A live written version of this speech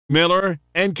Miller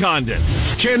and Condon.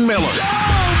 Ken Miller.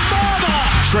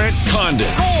 Trent Condon.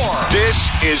 This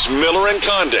is Miller and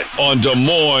Condon on Des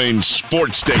Moines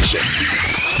Sports Station.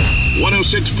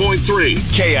 106.3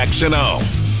 KXNO.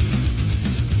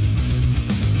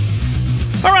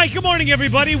 All right, good morning,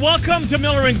 everybody. Welcome to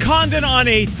Miller and Condon on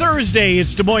a Thursday.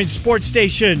 It's Des Moines Sports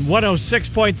Station,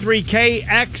 106.3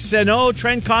 KXNO.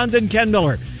 Trent Condon, Ken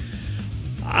Miller.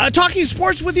 Talking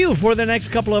sports with you for the next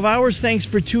couple of hours. Thanks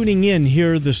for tuning in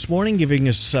here this morning, giving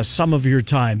us some of your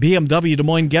time. BMW Des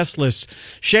Moines guest list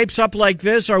shapes up like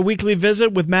this. Our weekly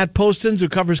visit with Matt Postins, who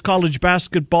covers college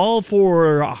basketball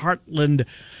for Heartland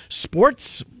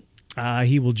Sports.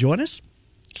 He will join us.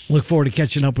 Look forward to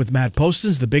catching up with Matt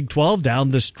Postins, the Big 12, down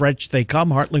the stretch they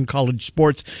come,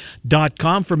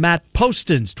 heartlandcollegesports.com. For Matt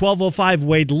Postins, 12:05,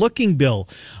 Wade Lookingbill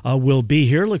will be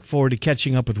here. Look forward to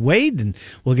catching up with Wade, and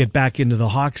we'll get back into the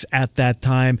Hawks at that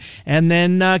time. And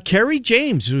then Kerry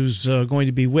James, who's going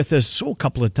to be with us a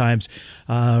couple of times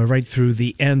right through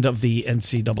the end of the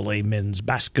NCAA men's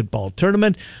basketball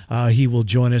tournament. He will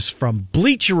join us from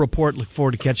Bleacher Report. Look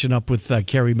forward to catching up with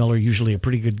Kerry Miller, usually a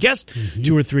pretty good guest,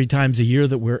 2 or 3 times a year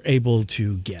that we're able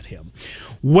to get him.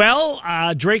 Well,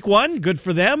 Drake won. Good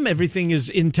for them. Everything is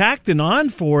intact and on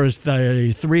for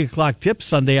the 3 o'clock tip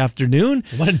Sunday afternoon.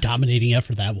 What a dominating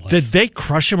effort that was. Did they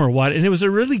crush him or what? And it was a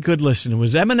really good listen. It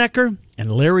was Emenecker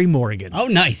and Larry Morgan. Oh,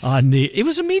 nice. It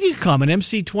was a Mediacom, an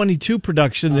MC22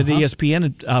 production that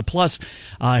ESPN Plus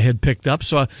had picked up.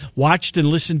 So I watched and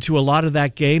listened to a lot of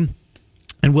that game.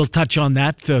 And we'll touch on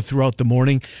that throughout the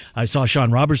morning. I saw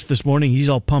Sean Roberts this morning. He's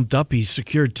all pumped up. He's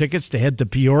secured tickets to head to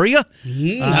Peoria.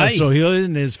 Nice. So he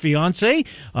and his fiancée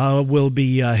will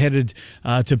be headed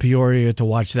to Peoria to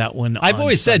watch that one. I've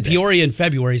always Sunday. said Peoria in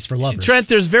February is for lovers. Trent,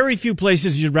 there's very few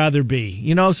places you'd rather be.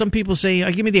 You know, some people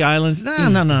say, give me the islands.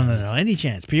 No. Any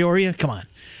chance. Peoria? Come on.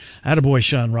 Attaboy,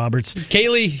 Sean Roberts.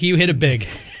 Kaylee, you hit it big.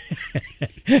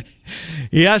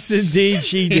 Yes, indeed,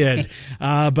 she did.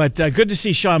 But good to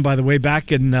see Sean, by the way,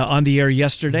 back and on the air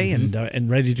yesterday and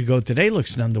ready to go today.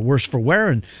 Looks none the worse for wear,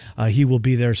 and he will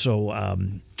be there. So,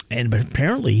 but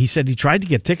apparently, he said he tried to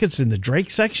get tickets in the Drake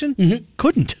section,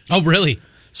 couldn't. Oh, really?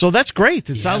 So that's great.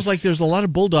 It sounds like there's a lot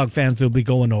of Bulldog fans that'll be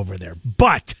going over there.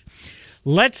 But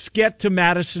let's get to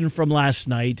Madison from last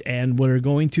night, and we're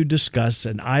going to discuss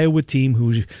an Iowa team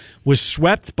who was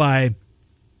swept by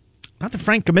not the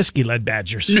Frank Comiskey-led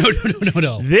Badgers.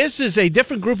 No. This is a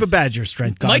different group of Badgers,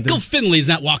 Trent Condon. Michael Finley's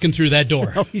not walking through that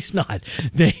door. No, he's not.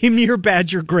 Name your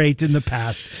Badger great in the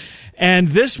past. And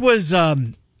this was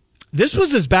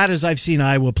as bad as I've seen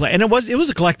Iowa play. And it was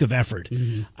a collective effort.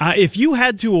 If you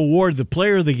had to award the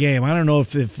player of the game, I don't know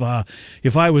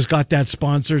if Iowa's got that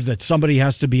sponsor that somebody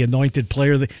has to be anointed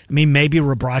player. Maybe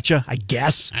Rebracha, I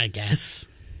guess.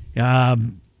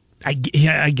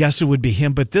 I guess it would be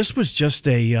him, but this was just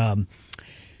an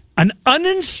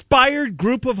uninspired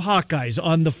group of Hawkeyes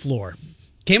on the floor.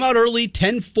 Came out early,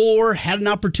 10-4, had an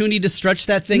opportunity to stretch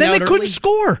that thing and then out they early. couldn't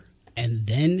score. And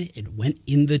then it went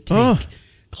in the tank.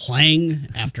 Clang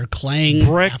after clang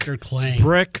after clang.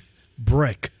 Brick.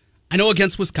 I know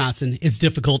against Wisconsin, it's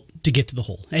difficult to get to the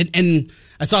hole. And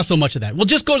I saw so much of that. Well,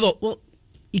 just go to the... Well,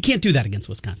 you can't do that against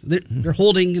Wisconsin. They're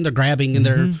holding and they're grabbing and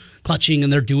they're clutching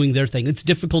and they're doing their thing. It's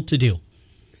difficult to do.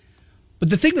 But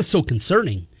the thing that's so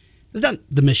concerning is not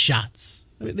the missed shots.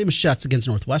 I mean, they missed shots against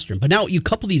Northwestern. But now you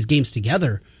couple these games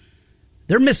together,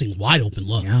 they're missing wide open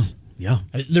looks. Yeah.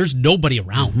 I mean, there's nobody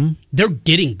around. They're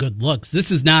getting good looks.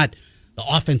 This is not the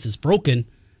offense is broken.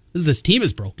 This team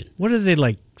is broken. What are they,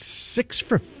 like 6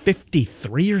 for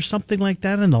 53 or something like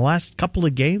that in the last couple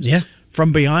of games? Yeah.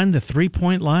 From beyond the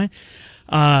 3-point line?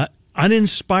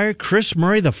 Uninspired. Chris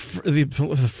Murray, the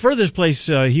furthest place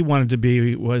he wanted to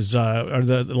be was, or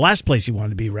the last place he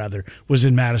wanted to be, rather, was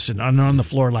in Madison on the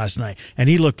floor last night. And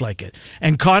he looked like it.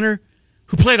 And Connor,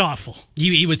 who played awful.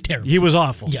 He was terrible. He was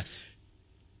awful. Yes.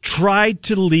 Tried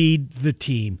to lead the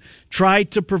team,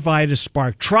 tried to provide a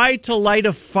spark, tried to light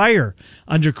a fire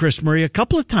under Chris Murray a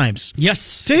couple of times.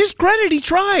 Yes. To his credit, he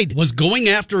tried. Was going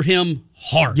after him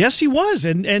hard. Yes, he was.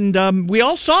 And we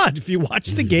all saw it. If you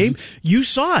watched the game, you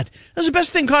saw it. That's the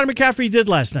best thing Connor McCaffrey did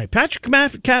last night. Patrick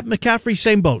McCaffrey,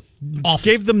 same boat. Awful.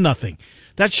 Gave them nothing.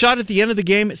 That shot at the end of the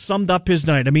game summed up his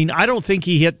night. I mean, I don't think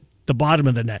he hit the bottom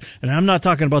of the net. And I'm not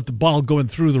talking about the ball going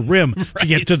through the rim to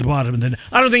get to the bottom of the net.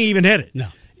 I don't think he even hit it. No.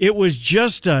 It was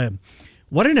just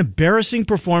what an embarrassing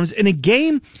performance in a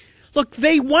game. Look,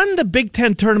 they won the Big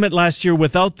Ten tournament last year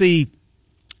without the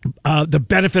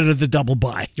benefit of the double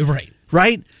bye.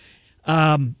 Right?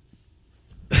 I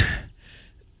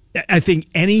think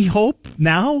any hope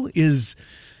now is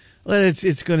Well,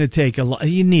 it's going to take a lot.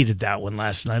 You needed that one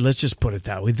last night. Let's just put it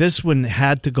that way. This one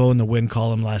had to go in the win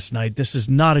column last night. This is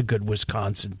not a good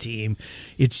Wisconsin team.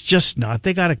 It's just not.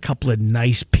 They got a couple of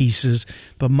nice pieces,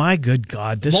 but my good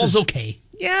God, this Ball's is okay.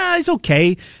 Yeah, he's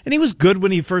okay. And he was good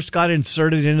when he first got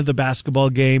inserted into the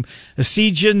basketball game.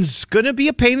 Esijan's going to be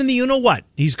a pain in the you-know-what.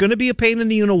 He's going to be a pain in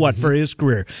the you-know-what for his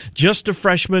career. Just a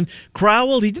freshman.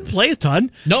 Crowell, he didn't play a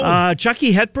ton. No.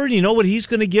 Chucky Hepburn, you know what he's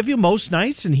going to give you most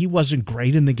nights, and he wasn't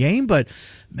great in the game. But,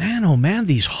 man, oh, man,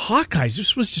 these Hawkeyes,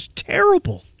 this was just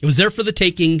terrible. It was there for the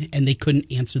taking, and they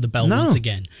couldn't answer the bell once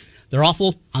again. They're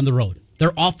awful on the road.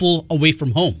 They're awful away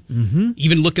from home. Mm-hmm.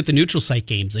 Even look at the neutral site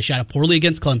games. They shot up poorly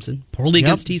against Clemson, poorly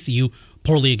against TCU,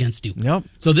 poorly against Duke. Yep.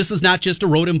 So this is not just a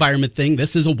road environment thing.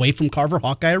 This is away from Carver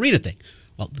Hawkeye Arena thing.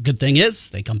 Well, the good thing is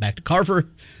they come back to Carver,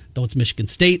 though it's Michigan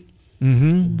State.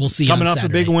 Mm-hmm. We'll see Coming on off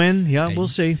Saturday. a big win. Yeah, we'll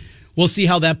see. We'll see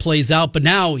how that plays out. But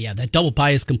now, that double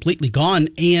bye is completely gone,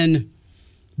 and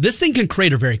this thing can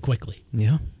crater very quickly.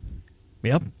 Yeah.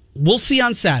 Yep. We'll see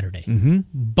on Saturday. Mm-hmm.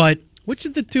 But which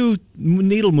of the two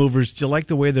needle movers do you like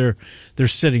the way they're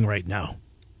sitting right now?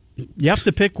 You have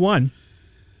to pick one.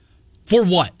 For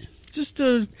what? Just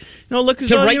to look as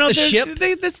to though right the ship.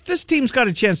 This team's got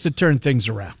a chance to turn things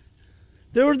around.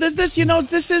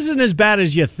 This isn't as bad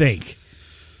as you think.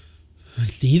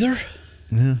 Neither.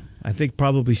 Yeah, I think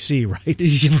probably C. Right.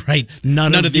 Right.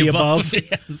 None of the above.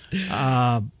 Yes.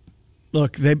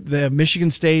 Look, the Michigan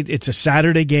State. It's a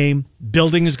Saturday game.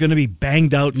 Building is going to be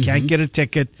banged out. Mm-hmm. Can't get a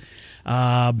ticket.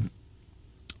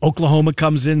 Oklahoma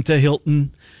comes into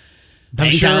Hilton.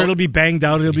 I'm sure it'll be banged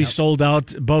out. It'll be sold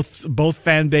out. Both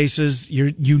fan bases.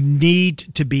 You need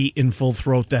to be in full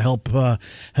throat to help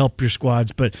your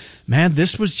squads. But man,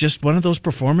 this was just one of those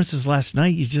performances last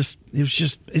night.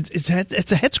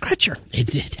 It's a head scratcher.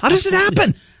 How does it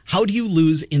happen? How do you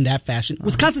lose in that fashion?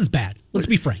 Wisconsin's bad. Let's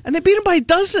be frank. And they beat them by a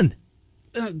dozen.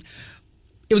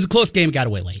 It was a close game. It got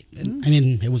away late. I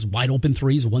mean, it was wide open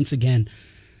threes once again.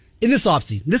 In this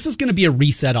offseason, this is going to be a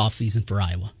reset offseason for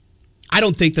Iowa. I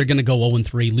don't think they're going to go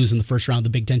 0-3, lose in the first round of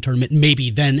the Big Ten tournament, maybe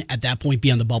then at that point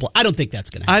be on the bubble. I don't think that's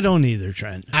going to happen. I don't either,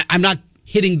 Trent. I'm not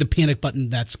hitting the panic button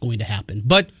that's going to happen.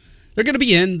 But they're going to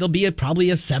be in. They'll be probably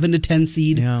a 7 to 10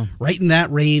 seed, right in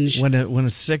that range. When a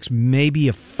 6, maybe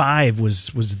a 5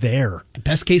 was there.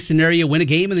 Best case scenario, win a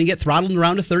game and then get throttled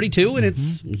around to 32, and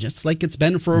it's just like it's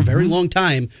been for a very long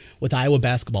time with Iowa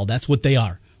basketball. That's what they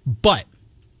are. But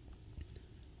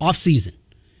off season,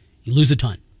 you lose a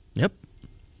ton. Yep.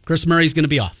 Chris Murray's going to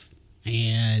be off,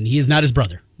 and he is not his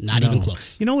brother. Not even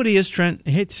close. You know what he is, Trent? I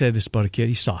hate to say this about a kid.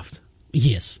 He's soft.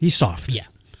 He is. He's soft. Yeah.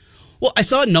 Well, I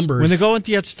saw numbers. When the going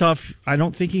gets tough, I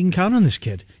don't think you can count on this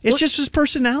kid. It's just his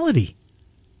personality.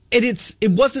 And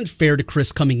it wasn't fair to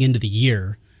Chris coming into the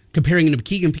year comparing him to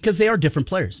Keegan because they are different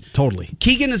players. Totally.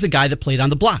 Keegan is a guy that played on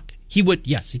the block. He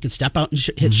could step out and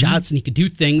hit shots and he could do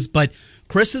things, but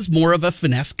Chris is more of a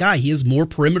finesse guy. He is more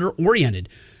perimeter oriented.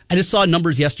 I just saw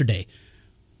numbers yesterday.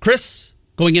 Chris,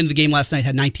 going into the game last night,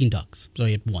 had 19 dunks. So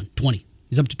he had 20.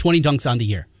 He's up to 20 dunks on the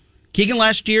year. Keegan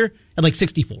last year had like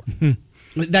 64.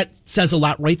 That says a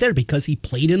lot right there because he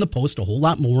played in the post a whole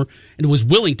lot more and was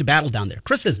willing to battle down there.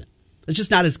 Chris isn't. It's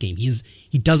just not his game.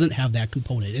 He doesn't have that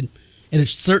component, and it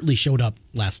certainly showed up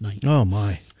last night. Oh,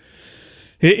 my.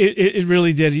 It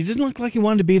really did. He didn't look like he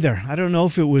wanted to be there. I don't know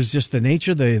if it was just the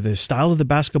nature, the style of the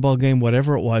basketball game,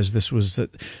 whatever it was. This was and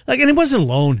he wasn't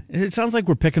alone. It sounds like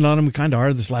we're picking on him. We kind of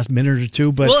are this last minute or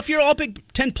two. But if you're all Big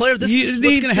Ten player, this is what's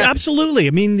going to happen. Absolutely.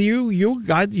 I mean, you've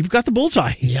got the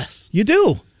bullseye. Yes, you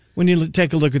do. When you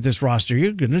take a look at this roster,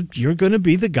 you're gonna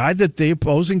be the guy that the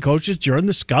opposing coaches during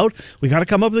the scout. We got to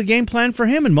come up with a game plan for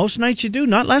him, and most nights you do.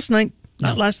 Not last night.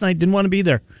 Not last night. Didn't want to be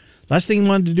there. Last thing he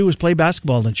wanted to do was play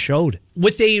basketball, and it showed.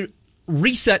 With a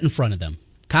reset in front of them,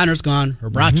 Connor's gone,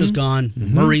 Herbracha's gone,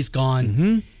 Murray's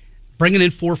gone, bringing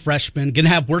in 4 freshmen, going to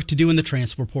have work to do in the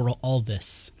transfer portal, all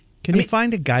this. Can you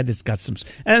find a guy that's got some...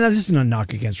 And this isn't a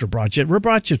knock against Herbracha.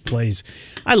 Herbracha plays...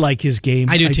 I like his game.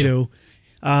 I do, too.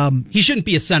 He shouldn't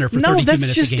be a center for 32 minutes a game. No,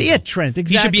 that's just it, Trent.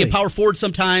 Exactly. He should be a power forward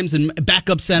sometimes and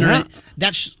backup center.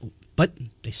 Yeah. But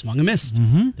they swung and missed.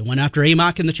 They went after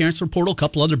Amok in the transfer portal, a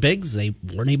couple other bigs. They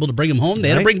weren't able to bring him home. They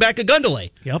had to bring back a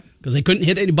Gundele. Yep. Because they couldn't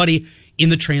hit anybody in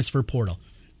the transfer portal.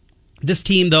 This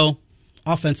team, though,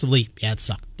 offensively, it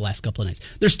sucked the last couple of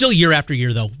nights. They're still year after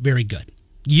year, though, very good.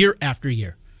 Year after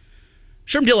year.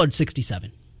 Sherm Dillard,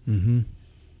 67.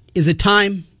 Is it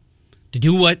time to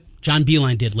do what John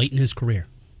Beilein did late in his career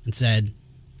and said,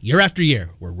 year after year,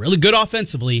 we're really good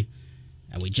offensively,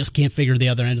 and we just can't figure the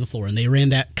other end of the floor. And they ran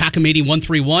that cockamamie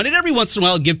 1-3-1, and every once in a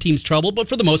while give teams trouble, but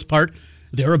for the most part,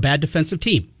 they're a bad defensive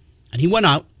team. And he went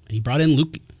out, and he brought in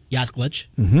Luke Yaklich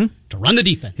to run the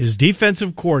defense. His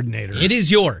defensive coordinator. It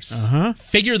is yours.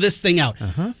 Figure this thing out.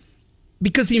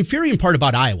 Because the infuriating part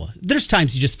about Iowa, there's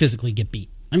times you just physically get beat.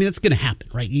 I mean, that's going to happen,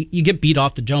 right? You get beat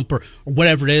off the jump or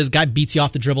whatever it is. Guy beats you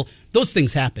off the dribble. Those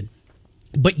things happen.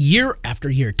 But year after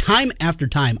year, time after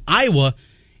time, Iowa,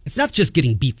 it's not just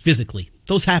getting beat physically.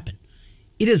 Those happen.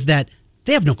 It is that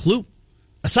they have no clue.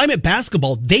 Assignment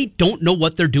basketball, they don't know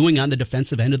what they're doing on the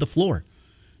defensive end of the floor.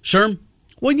 Sherm?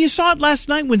 Well, you saw it last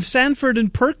night when Sanford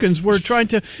and Perkins were trying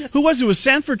to. Yes. Who was it? Was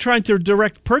Sanford trying to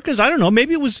direct Perkins? I don't know.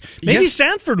 Maybe it was. Maybe Yes.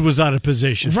 Sanford was out of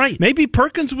position. Right. Maybe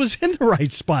Perkins was in the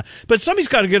right spot. But somebody's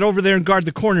got to get over there and guard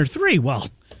the corner three. Well,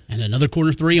 And another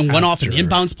corner three and one off an Sure.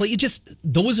 inbounds play.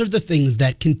 Those are the things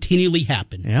that continually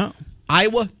happen. yeah.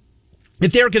 Iowa,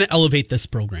 if they're going to elevate this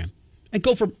program and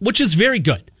go for, which is very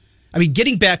good. I mean,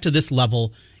 getting back to this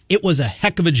level, it was a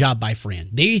heck of a job by Fran.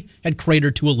 They had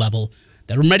cratered to a level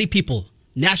that many people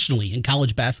nationally in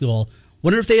college basketball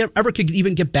wonder if they ever could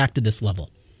even get back to this level.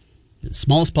 The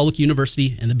smallest public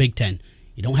university in the Big Ten.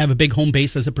 You don't have a big home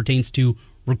base as it pertains to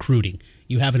recruiting.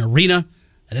 You have an arena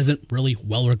that isn't really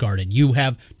well regarded. You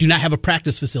do not have a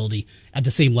practice facility at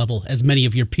the same level as many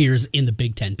of your peers in the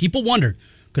Big Ten. People wondered,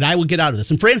 could Iowa get out of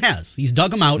this? And Fran has. He's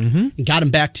dug them out and got them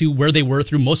back to where they were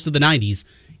through most of the 90s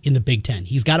in the Big Ten.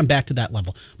 He's got them back to that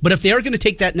level. But if they are going to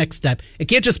take that next step, it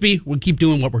can't just be, we'll keep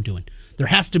doing what we're doing. There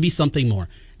has to be something more.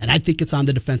 And I think it's on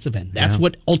the defensive end. That's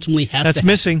what ultimately has to happen. That's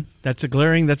missing. That's a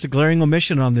glaring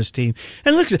omission on this team.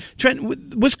 And look,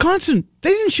 Trent, Wisconsin, they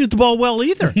didn't shoot the ball well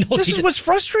either. No, This is what's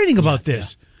frustrating about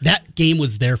this. Yeah. That game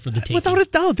was there for the taking. Without a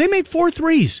doubt, they made 4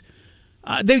 threes.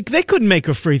 They couldn't make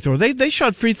a free throw. They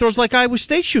shot free throws like Iowa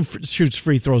State shoots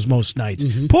free throws most nights.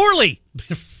 Poorly.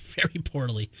 Very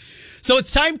poorly. So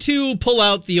it's time to pull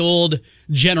out the old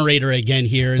generator again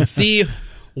here and see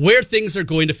where things are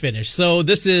going to finish. So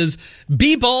this is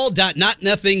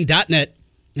bball.notnothing.net.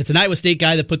 It's an Iowa State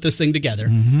guy that put this thing together.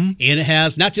 And it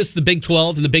has not just the Big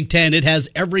 12 and the Big 10, it has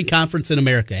every conference in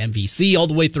America, MVC all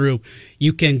the way through.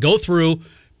 You can go through,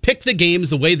 pick the games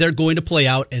the way they're going to play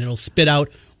out, and it'll spit out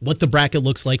what the bracket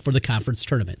looks like for the conference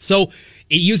tournament. So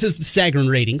it uses the Sagarin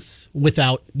ratings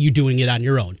without you doing it on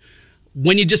your own.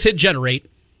 When you just hit generate,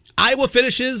 Iowa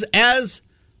finishes as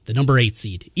the number 8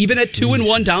 seed, even at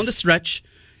 2-1 down the stretch,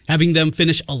 having them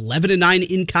finish 11-9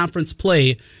 in conference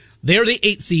play. They're the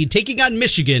 8 seed, taking on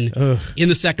Michigan in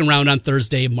the second round on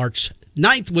Thursday, March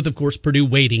 9th, with, of course, Purdue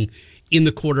waiting in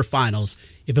the quarterfinals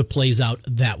if it plays out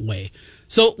that way.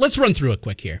 So let's run through it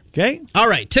quick here. Okay. All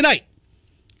right, tonight,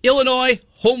 Illinois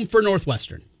home for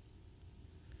Northwestern.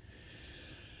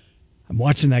 I'm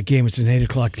watching that game. It's an 8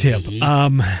 o'clock tip.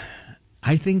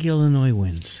 I think Illinois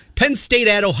wins. Penn State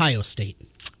at Ohio State.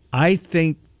 I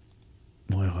think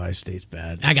Ohio State's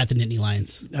bad. I got the Nittany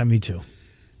Lions. Me too.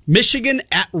 Michigan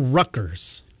at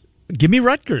Rutgers. Give me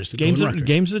Rutgers. Games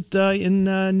Rutgers. in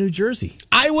New Jersey.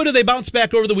 Iowa, do they bounce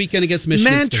back over the weekend against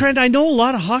Michigan Man, State? Trent, I know a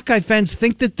lot of Hawkeye fans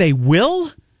think that they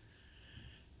will.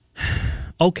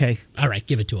 Okay. All right,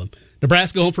 give it to them.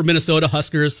 Nebraska home for Minnesota,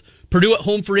 Huskers. Purdue at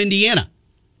home for Indiana.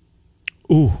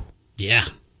 Ooh. Yeah.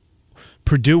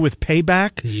 Purdue with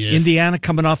payback. Yes. Indiana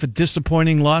coming off a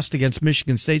disappointing loss against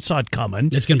Michigan State. Saw it coming.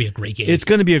 It's going to be a great game. It's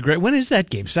going to be a great. When is that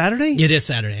game? Saturday? It is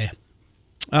Saturday.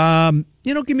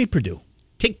 Give me Purdue.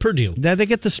 Take Purdue. They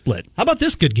get the split. How about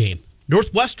this good game?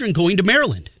 Northwestern going to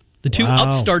Maryland. The two Wow.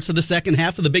 upstarts of the second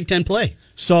half of the Big Ten play.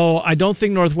 So I don't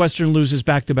think Northwestern loses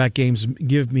back-to-back games.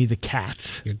 Give me the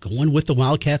Cats. You're going with the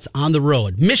Wildcats on the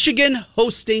road. Michigan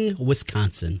hosting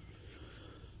Wisconsin.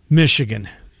 Michigan.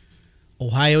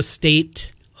 Ohio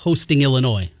State hosting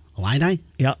Illinois. Illini?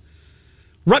 Yeah.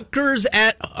 Rutgers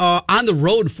on the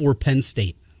road for Penn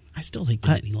State. I still think the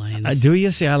Nittany Lions. Do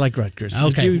you? See, I like Rutgers.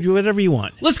 Okay. Do whatever you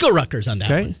want. Let's go Rutgers on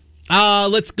that Okay.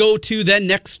 one. Let's go to then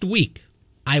next week.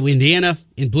 Iowa, Indiana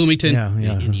in Bloomington,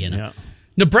 Indiana. Yeah.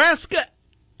 Nebraska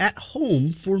at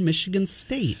home for Michigan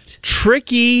State.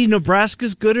 Tricky.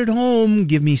 Nebraska's good at home.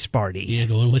 Give me Sparty. Yeah,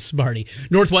 going with Sparty.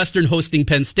 Northwestern hosting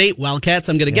Penn State. Wildcats,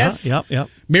 I'm going to guess. Yep.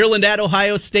 Maryland at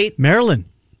Ohio State. Maryland.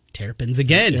 Terrapins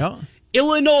again. Yeah.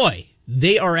 Illinois,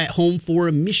 they are at home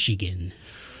for Michigan.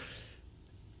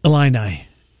 Illini.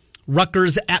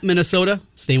 Rutgers at Minnesota,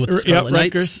 staying with the Scarlet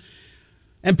Knights. Rutgers.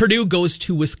 And Purdue goes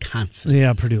to Wisconsin.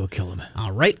 Yeah, Purdue will kill them.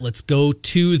 All right, let's go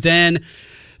to then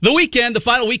the weekend, the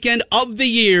final weekend of the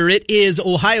year. It is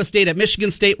Ohio State at Michigan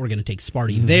State. We're going to take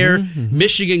Sparty there.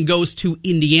 Michigan goes to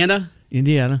Indiana.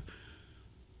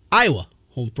 Iowa,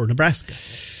 home for Nebraska.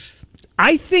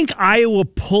 I think Iowa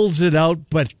pulls it out,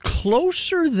 but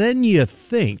closer than you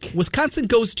think. Wisconsin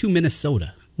goes to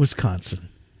Minnesota. Wisconsin.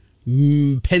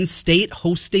 Penn State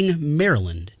hosting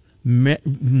Maryland.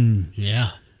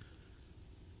 Yeah.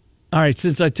 All right,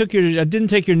 since I didn't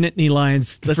take your Nittany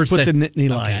Lions, let's put the Nittany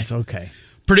Lions. Okay.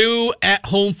 Purdue at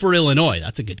home for Illinois.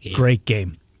 That's a good game. Great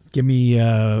game. Give me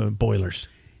Boilers.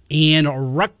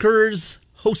 And Rutgers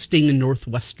hosting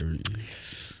Northwestern.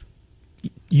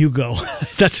 You go.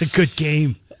 That's a good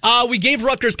game. We gave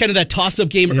Rutgers kind of that toss-up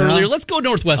game earlier. Let's go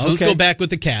Northwestern. Okay. Let's go back with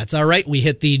the Cats. All right, we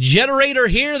hit the generator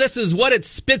here. This is what it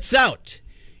spits out.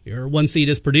 Your 1 seed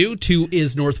is Purdue. 2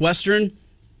 is Northwestern.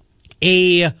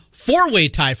 A 4-way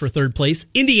tie for third place.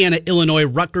 Indiana, Illinois,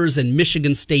 Rutgers, and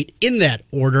Michigan State in that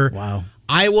order. Wow.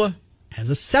 Iowa has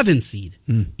a 7 seed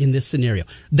in this scenario.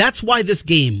 That's why this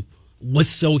game was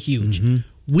so huge.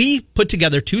 Mm-hmm. We put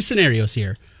together 2 scenarios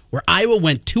here where Iowa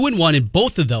went 2-1 in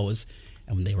both of those,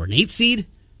 and they were an 8 seed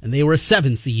and they were a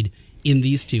 7 seed in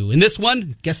these 2. In this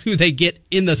one, guess who they get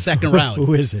in the second round?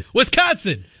 Who is it?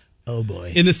 Wisconsin. Oh,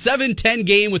 boy. In the 7-10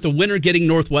 game with the winner getting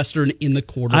Northwestern in the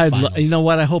quarterfinals. You know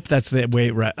what? I hope that's the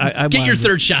way. Right. Get your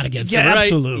third shot against them, right?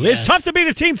 Absolutely. Yes. It's tough to beat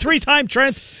a team 3-time,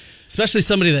 Trent. Especially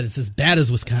somebody that is as bad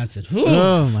as Wisconsin. Ooh,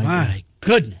 oh, my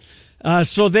goodness.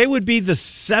 So they would be the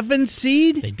 7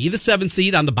 seed? They'd be the 7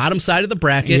 seed on the bottom side of the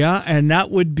bracket. Yeah, and that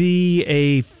would be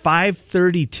a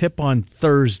 5:30 tip on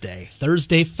Thursday.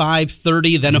 Thursday,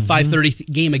 5:30, then a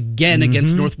 5:30 game again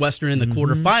against Northwestern in the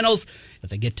quarterfinals. If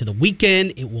they get to the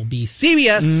weekend, it will be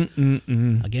CBS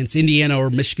against Indiana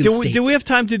or Michigan State. Do we have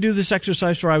time to do this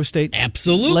exercise for Iowa State?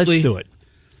 Absolutely. Let's do it.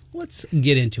 Let's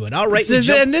get into it. All right.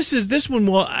 And this one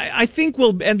will, I think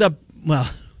we'll end up, well,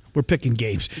 we're picking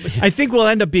games. I think we'll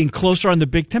end up being closer on the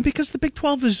Big Ten because the Big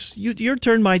 12 is your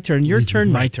turn, my turn, your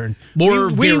turn, my turn.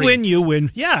 We win, you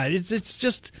win. Yeah, it's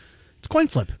just, it's coin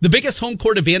flip. The biggest home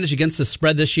court advantage against the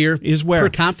spread this year is where? Per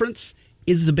conference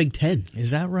is the Big Ten.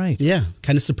 Is that right? Yeah,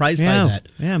 kind of surprised by that.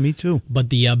 Yeah, me too. But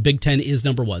the Big Ten is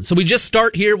number 1. So we just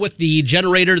start here with the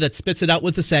generator that spits it out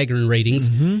with the Sagarin ratings.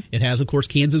 It has, of course,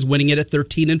 Kansas winning it at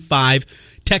 13-5,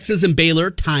 Texas and Baylor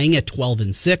tying at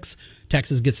 12-6.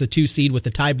 Texas gets the 2 seed with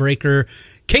the tiebreaker.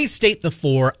 K-State the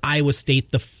 4, Iowa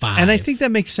State the 5. And I think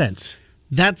that makes sense.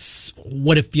 That's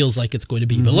what it feels like it's going to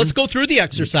be. But let's go through the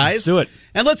exercise. Let's do it.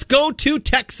 And let's go to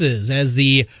Texas as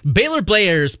the Baylor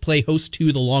Bears play host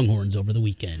to the Longhorns over the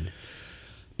weekend.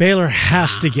 Baylor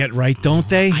has to get right, don't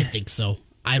they? I think so.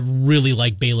 I really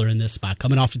like Baylor in this spot,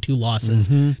 coming off the 2 losses.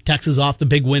 Texas off the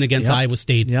big win against Iowa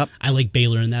State. Yep. I like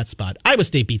Baylor in that spot. Iowa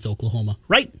State beats Oklahoma,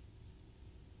 right?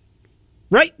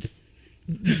 Right?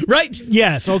 Right?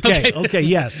 Yes. Okay.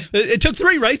 Yes. It took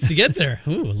 3 rights to get there.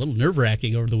 Ooh, a little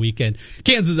nerve-wracking over the weekend.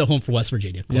 Kansas at home for West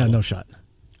Virginia. Yeah, no shot.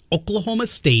 Oklahoma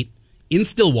State in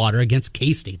Stillwater against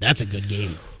K-State. That's a good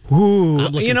game. Ooh,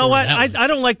 you know what? I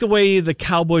don't like the way the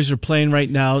Cowboys are playing right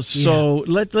now, so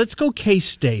let's go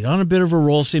K-State. On a bit of a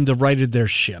roll, seem to righted their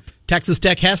ship. Texas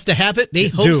Tech has to have it. They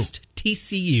host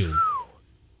TCU.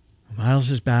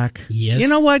 Miles is back. Yes. You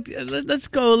know what? Let's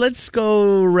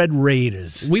go Red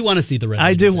Raiders. We want to see the Red Raiders.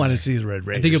 I do want to see the Red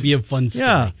Raiders. I think it'll be a fun story.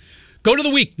 Yeah. Go to the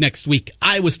week next week.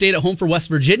 Iowa State at home for West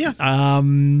Virginia.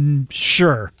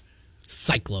 Sure.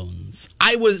 Cyclones.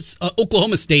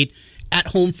 Oklahoma State at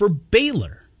home for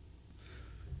Baylor.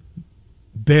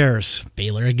 Bears.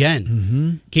 Baylor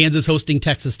again. Kansas hosting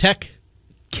Texas Tech.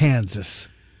 Kansas.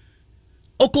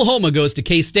 Oklahoma goes to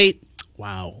K-State.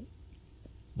 Wow.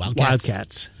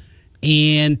 Wildcats.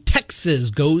 And Texas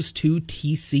goes to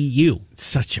TCU.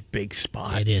 Such a big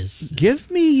spot. It is. Give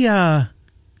me the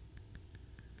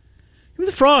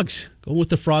Frogs. Going with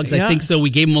the Frogs. I think so.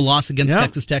 We gave them a loss against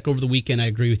Texas Tech over the weekend. I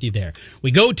agree with you there. We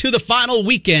go to the final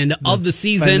weekend of the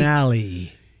season.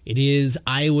 Finale. It is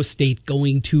Iowa State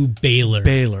going to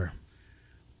Baylor.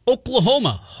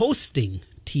 Oklahoma hosting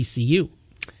TCU.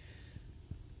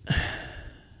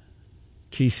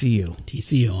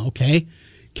 TCU, okay.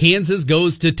 Kansas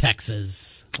goes to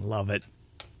Texas. Love it.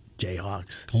 Jayhawks.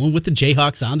 Going with the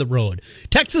Jayhawks on the road.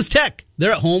 Texas Tech,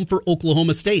 they're at home for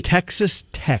Oklahoma State. Texas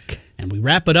Tech. And we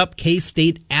wrap it up,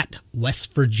 K-State at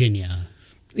West Virginia.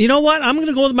 You know what? I'm going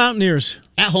to go with the Mountaineers.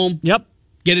 At home. Yep.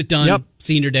 Get it done. Yep.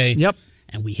 Senior day. Yep.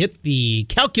 And we hit the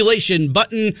calculation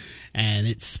button, and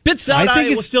it spits out I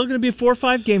think it's still going to be a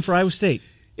 4-5 game for Iowa State.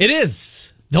 It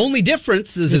is. The only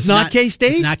difference is it's not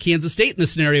K-State? It's not Kansas State in the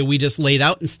scenario we just laid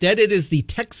out. Instead, it is the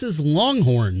Texas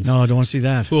Longhorns. No, I don't want to see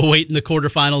that. Who await in the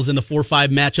quarterfinals in the 4-5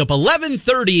 matchup.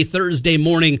 11:30 Thursday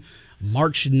morning,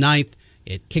 March 9th.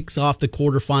 It kicks off the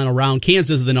quarterfinal round.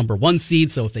 Kansas is the number 1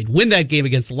 seed, so if they'd win that game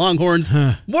against the Longhorns,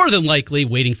 more than likely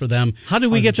waiting for them. How do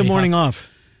we get the morning off?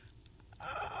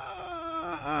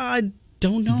 I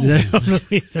don't know. I don't know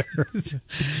either.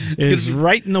 It's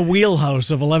right in the wheelhouse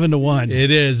of 11-1.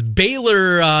 It is.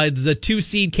 Baylor is the 2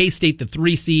 seed, K-State the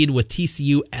 3 seed, with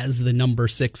TCU as the number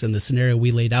 6 in the scenario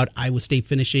we laid out. Iowa State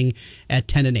finishing at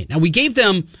 10-8. Now we gave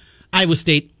them Iowa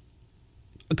State,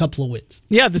 a couple of wins.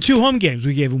 Yeah, the 2 home games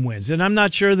we gave them wins, and I'm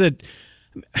not sure that.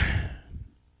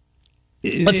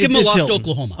 Let's give them a loss to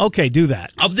Oklahoma. Okay, do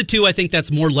that. Of the 2, I think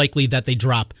that's more likely that they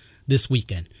drop this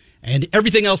weekend. And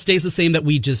everything else stays the same that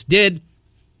we just did.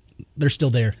 They're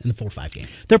still there in the 4-5 game.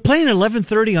 They're playing at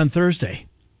 11:30 on Thursday.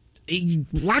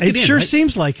 Lock it in. Sure right?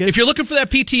 seems like it. If you're looking for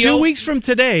that PTO. 2 weeks from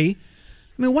today,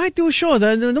 I mean, why do a show?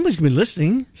 Nobody's going to be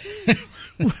listening.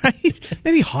 Right?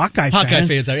 Maybe Hawkeye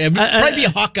fans are. Probably be a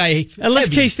Hawkeye. Unless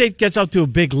K-State gets out to a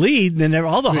big lead, then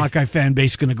all the Hawkeye fan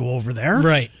base is going to go over there.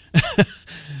 Right.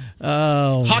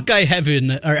 Hawkeye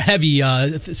heavy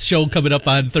show coming up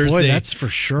on Thursday. Boy, that's for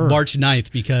sure. March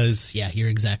 9th, because, yeah, you're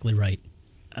exactly right.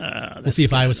 We'll see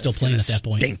if Iowa's still playing at that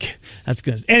point. Stink. That's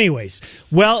good. Anyways,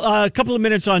 well, a couple of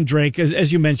minutes on Drake.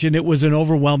 As you mentioned, it was an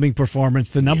overwhelming performance.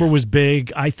 The number was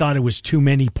big. I thought it was too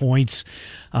many points.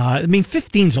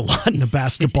 15's a lot in a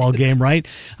basketball game, right?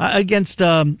 Against,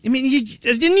 you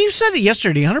said it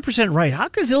yesterday, 100% right. How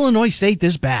is Illinois State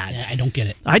this bad? Yeah, I don't get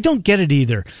it. I don't get it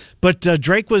either. But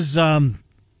Drake was...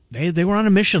 They were on a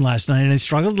mission last night, and they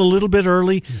struggled a little bit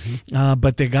early,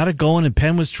 but they got it going, and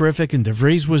Penn was terrific, and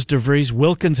DeVries was DeVries.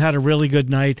 Wilkins had a really good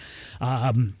night.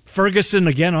 Ferguson,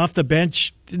 again, off the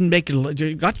bench, didn't make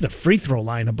it, got to the free throw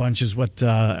line a bunch is what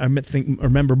I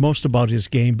remember most about his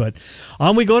game. But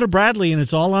on we go to Bradley, and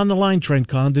it's all on the line, Trent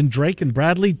Condon. Drake and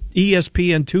Bradley,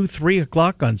 ESPN 2, 3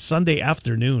 o'clock on Sunday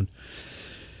afternoon.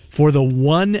 For the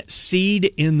 1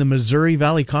 seed in the Missouri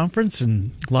Valley Conference,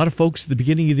 and a lot of folks at the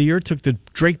beginning of the year took the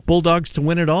Drake Bulldogs to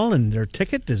win it all, and their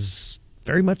ticket is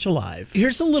very much alive.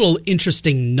 Here's a little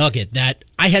interesting nugget that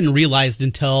I hadn't realized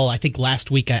until I think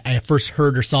last week I first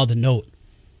heard or saw the note.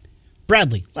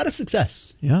 Bradley, a lot of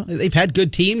success. Yeah. They've had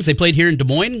good teams. They played here in Des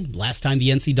Moines. Last time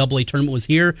the NCAA tournament was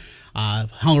here.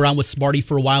 Hung around with Smarty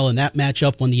for a while in that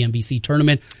matchup, won the MVC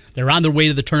tournament. They're on their way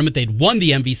to the tournament. They'd won the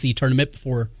MVC tournament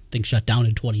before things shut down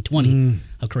in 2020.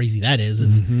 How crazy that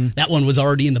is. That one was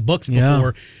already in the books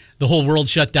before the whole world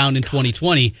shut down in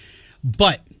 2020.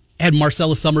 But had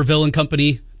Marcellus Somerville and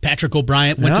company, Patrick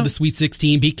O'Brien, went to the Sweet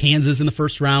 16, beat Kansas in the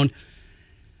first round.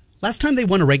 Last time they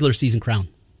won a regular season crown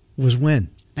was when?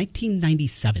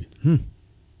 1997.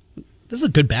 This is a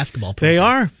good basketball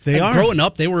program. They are. Growing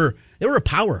up, they were a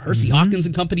power. Hersey Hawkins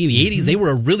and company in the 80s, they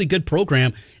were a really good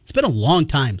program. It's been a long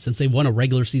time since they won a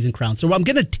regular season crown. So I'm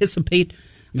going to anticipate,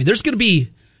 there's going to be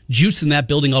juice in that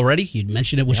building already. You'd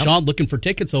mentioned it with Sean looking for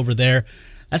tickets over there.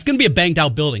 That's going to be a banged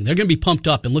out building. They're going to be pumped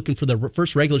up and looking for their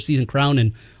first regular season crown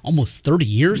in almost 30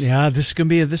 years. Yeah, this is going to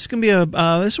be a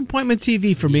disappointment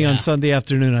TV for me on Sunday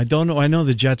afternoon. I don't know. I know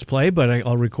the Jets play, but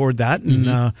I'll record that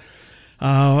and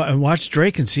watch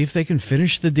Drake and see if they can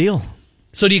finish the deal.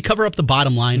 So do you cover up the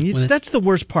bottom line? That's the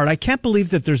worst part. I can't believe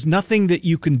that there's nothing that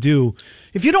you can do.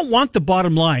 If you don't want the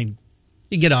bottom line,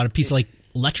 you get out a piece of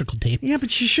electrical tape. Yeah,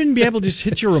 but you shouldn't be able to just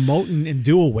hit your remote and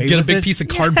do away with it. Get a big piece of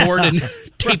cardboard and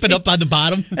tape it up on the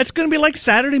bottom. That's going to be like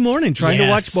Saturday morning, trying to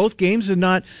watch both games and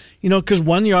not, because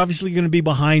one you're obviously going to be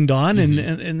behind on,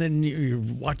 and then you're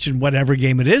watching whatever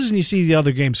game it is, and you see the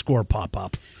other game score pop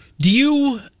up.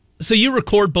 So you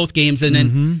record both games, and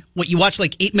then you watch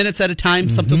 8 minutes at a time,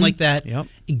 something like that, and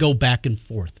go back and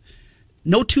forth.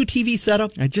 No 2 TV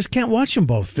setup. I just can't watch them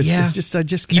both. I just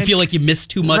can't. You feel like you miss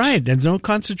too much? Right. There's no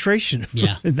concentration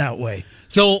in that way.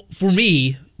 So for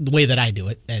me, the way that I do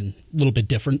it, and a little bit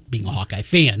different being a Hawkeye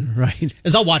fan, right,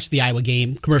 is I'll watch the Iowa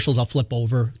game. Commercials I'll flip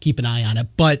over, keep an eye on it,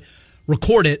 but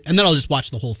record it, and then I'll just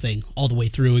watch the whole thing all the way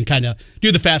through and kind of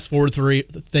do the fast forward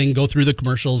thing, go through the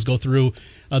commercials, go through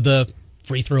the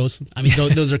free throws.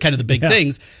 Those are kind of the big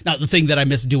things. Now, the thing that I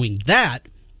miss doing that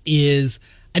is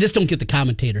I just don't get the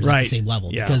commentators at the same level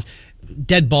because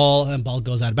dead ball and ball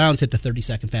goes out of bounds, hit the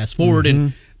 30-second fast forward,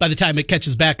 and by the time it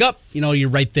catches back up, you're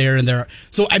right there and there.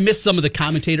 So I miss some of the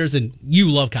commentators, and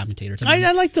you love commentators.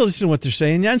 I like to listen to what they're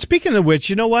saying. And speaking of which,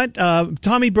 you know what?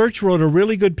 Tommy Birch wrote a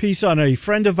really good piece on a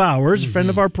friend of ours, a friend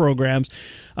of our programs,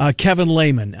 Kevin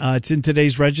Lehman. It's in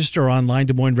today's Register online,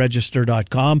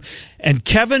 DesMoinesRegister.com. And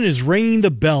Kevin is ringing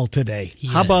the bell today.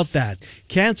 Yes. How about that?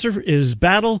 Cancer is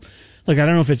battle. Look, I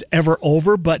don't know if it's ever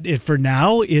over, but for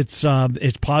now, it's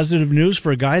positive news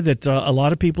for a guy that a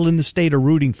lot of people in the state are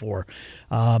rooting for,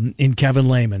 in Kevin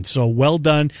Lehman. So well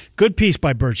done. Good piece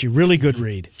by Birchie. Really good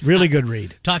read. Really good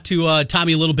read. Talked to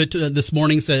Tommy a little bit this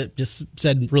morning. Said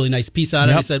really nice piece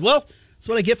on it. He said, well, That's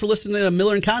what I get for listening to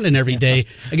Miller and Condon every day.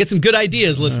 I get some good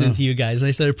ideas listening to you guys. I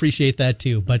said I appreciate that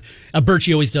too. But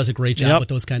Birchie always does a great job with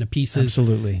those kind of pieces.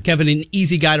 Absolutely. Kevin, an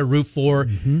easy guy to root for,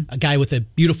 a guy with a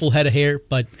beautiful head of hair,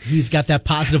 but he's got that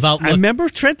positive outlook. I remember,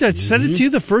 Trent, I said it to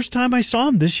you the first time I saw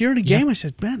him this year in a game. I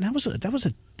said, man, that was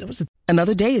a.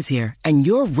 Another day is here, and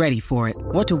you're ready for it.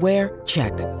 What to wear?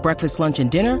 Check. Breakfast, lunch,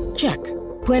 and dinner? Check.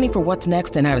 Planning for what's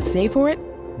next and how to save for it?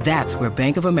 That's where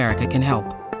Bank of America can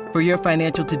help. For your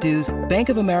financial to-dos, Bank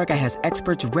of America has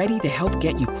experts ready to help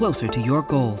get you closer to your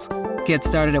goals. Get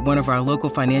started at one of our local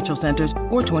financial centers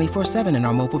or 24/7 in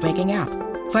our mobile banking app.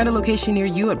 Find a location near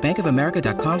you at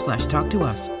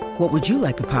bankofamerica.com/talktous. What would you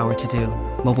like the power to do?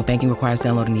 Mobile banking requires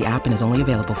downloading the app and is only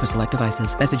available for select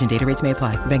devices. Message and data rates may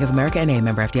apply. Bank of America N.A.,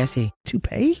 member FDIC. To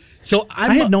pay? So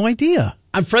I had no idea.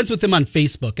 I'm friends with him on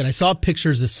Facebook, and I saw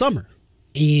pictures this summer.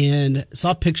 And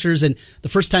the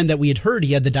first time that we had heard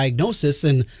he had the diagnosis,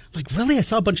 and I'm like, really? I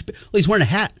saw a bunch of, he's wearing a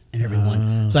hat and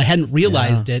everyone. So I hadn't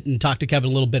realized it, and talked to Kevin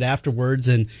a little bit afterwards,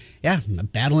 and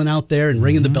battling out there and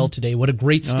ringing the bell today. What a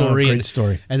great story. Great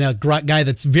story. And a guy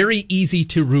that's very easy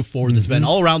to root for, that's been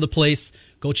all around the place,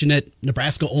 coaching at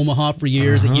Nebraska Omaha for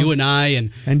years, at UNI.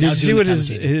 And did you see what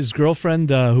his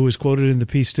girlfriend, who was quoted in the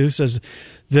piece too, says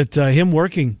that him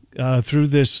working through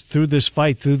this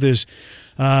fight, through this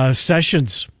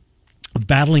sessions of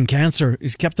battling cancer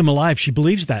has kept him alive. She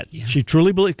believes that. Yeah. She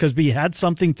truly believes, because he had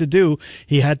something to do.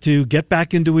 He had to get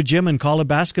back into a gym and call a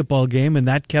basketball game, and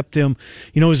that kept him,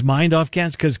 his mind off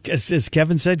cancer. Because as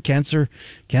Kevin said, cancer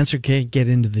can't get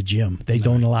into the gym. They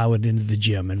don't allow it into the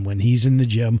gym, and when he's in the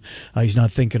gym, he's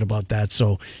not thinking about that.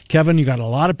 So, Kevin, you got a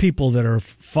lot of people that are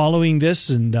following this,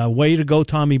 and way to go,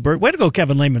 Tommy Birch. Way to go,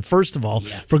 Kevin Lehman, first of all,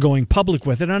 for going public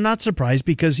with it. I'm not surprised,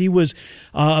 because he was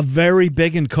very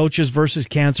big in Coaches versus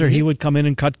Cancer. He would come in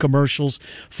and cut commercials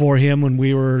for him when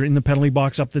we were in the penalty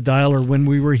box up the dial, or when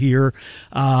we were here,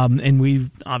 and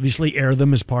we obviously air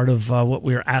them as part of what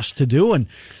we were asked to do. And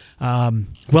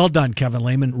well done, Kevin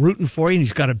Lehman. Rooting for you, and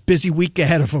he's got a busy week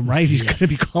ahead of him, right? He's going to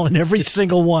be calling every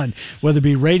single one, whether it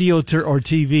be radio or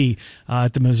TV,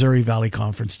 at the Missouri Valley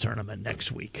Conference Tournament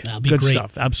next week. That'll be good great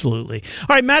stuff, absolutely.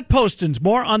 All right, Matt Postins,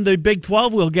 more on the Big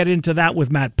 12. We'll get into that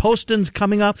with Matt Postins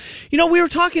coming up. We were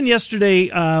talking yesterday,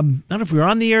 I don't know if we were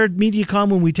on the air at MediaCom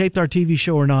when we taped our TV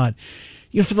show or not.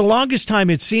 For the longest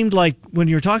time, it seemed like when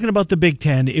you're talking about the Big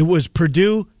Ten, it was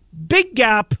Purdue, big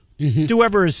gap,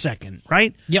 whoever is second,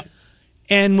 right? Yep.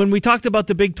 And when we talked about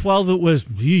the Big 12, it was,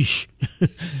 yeesh,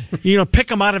 pick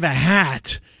them out of a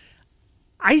hat.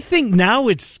 I think now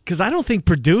it's, because I don't think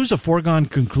Purdue's a foregone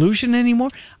conclusion anymore.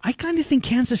 I kind of think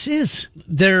Kansas is.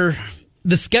 The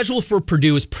schedule for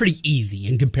Purdue is pretty easy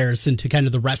in comparison to kind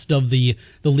of the rest of the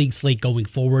league slate going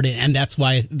forward, and that's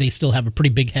why they still have a pretty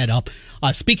big head up.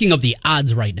 Speaking of the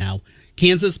odds right now,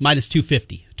 Kansas minus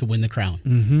 250 to win the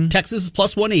crown. Texas is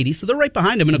plus 180, so they're right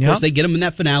behind them, and of course they get them in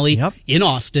that finale in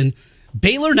Austin.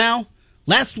 Baylor now,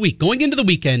 last week, going into the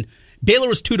weekend, Baylor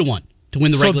was 2-1 to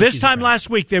win the regular season. So this time last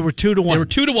week, they were 2-1. They were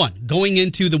 2-1 going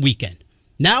into the weekend.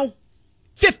 Now,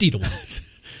 50-1.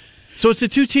 So it's a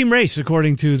two-team race,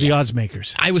 according to the odds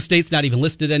makers. Iowa State's not even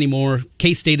listed anymore.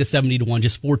 K-State is 70-1,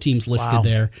 just 4 teams listed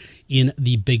there in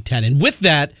the Big Ten. And with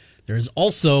that, there's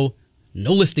also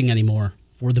no listing anymore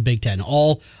for the Big Ten.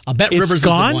 All Bet Rivers is the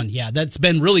one. Yeah, that's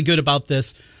been really good about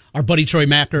this. Our buddy Troy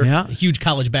Macker, a huge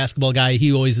college basketball guy,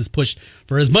 he always has pushed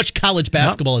for as much college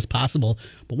basketball as possible.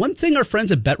 But one thing our friends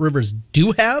at Bet Rivers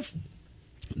do have,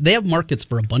 they have markets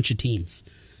for a bunch of teams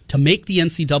to make the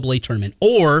NCAA tournament,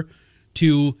 or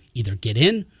to either get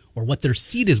in or what their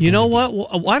seed is going to be. You know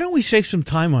what? Why don't we save some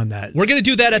time on that? We're going to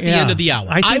do that at the end of the hour.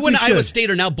 Iowa and Iowa State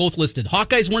are now both listed.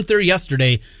 Hawkeyes weren't there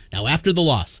yesterday. Now, after the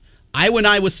loss, Iowa and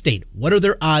Iowa State, what are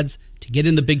their odds to get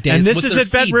in the big dance? And this is at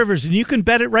Bet Rivers, and you can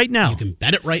bet it right now. You can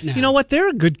bet it right now. You know what? They're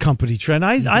a good company, Trent.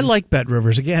 I like Bet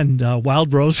Rivers. Again,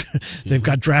 Wild Rose, they've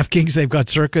got DraftKings, they've got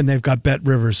Circa, and they've got Bet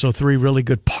Rivers. So 3 really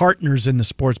good partners in the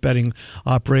sports betting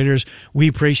operators. We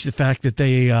appreciate the fact that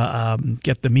they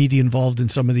get the media involved in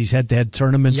some of these head-to-head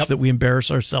tournaments that we embarrass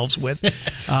ourselves with.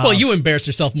 Well, you embarrass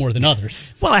yourself more than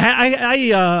others. Well,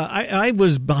 I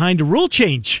was behind a rule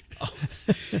change.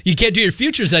 You can't do your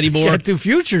futures anymore. Can't do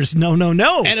futures. No.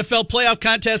 NFL playoff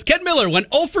contest. Ken Miller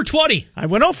went 0 for 20. I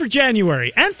went 0 for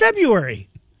January and February.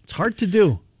 It's hard to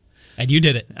do. And you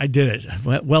did it. I did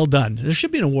it. Well done. There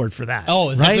should be an award for that.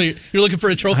 Oh, right? You're looking for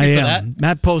a trophy for that?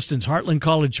 Matt Postins, Heartland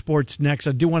College Sports next.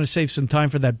 I do want to save some time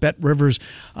for that Bet Rivers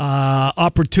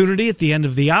opportunity at the end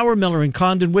of the hour. Miller and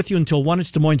Condon with you until 1.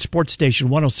 It's Des Moines Sports Station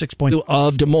 106.2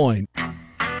 of Des Moines.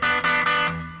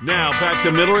 Now back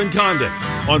to Miller and Condon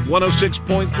on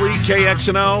 106.3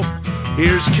 KXNO.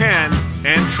 Here's Ken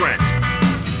and Trent.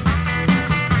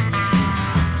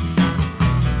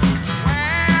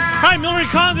 Miller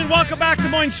and Condon, welcome back to Des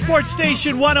Moines Sports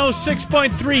Station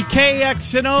 106.3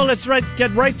 KXNO. Let's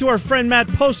get right to our friend Matt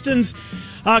Postins.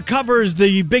 Covers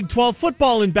the Big 12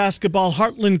 football and basketball,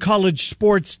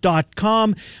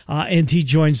 HeartlandCollegeSports.com, and he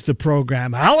joins the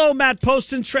program. Hello, Matt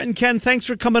Postins, Trenton Ken. Thanks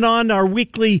for coming on our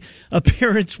weekly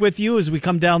appearance with you as we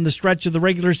come down the stretch of the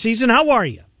regular season. How are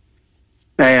you?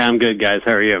 Hey, I'm good, guys.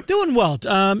 How are you? Doing well,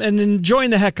 and enjoying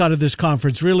the heck out of this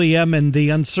conference. Really am, and the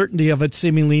uncertainty of it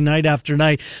seemingly night after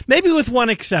night. Maybe with one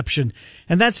exception,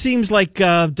 and that seems like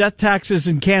death taxes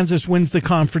and Kansas wins the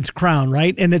conference crown,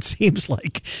 right? And it seems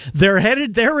like they're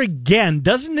headed there again,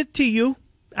 doesn't it to you,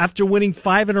 after winning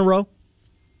 5 in a row?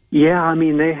 Yeah, I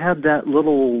mean, they had that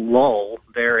little lull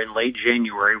there in late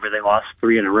January where they lost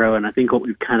 3 in a row, and I think what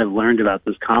we've kind of learned about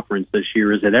this conference this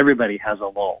year is that everybody has a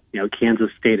lull. You know,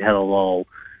 Kansas State had a lull.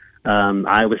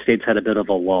 Iowa State's had a bit of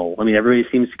a lull. I mean, everybody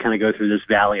seems to kind of go through this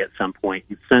valley at some point.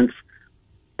 And since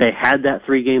they had that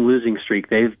 3-game losing streak,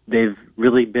 they've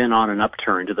really been on an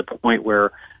upturn to the point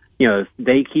where, you know, if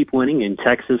they keep winning and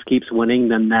Texas keeps winning,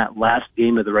 then that last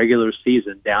game of the regular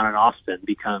season down in Austin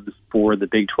becomes for the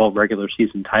Big 12 regular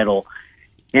season title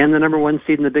and the number 1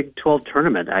 seed in the Big 12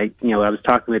 tournament. I was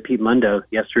talking with Pete Mundo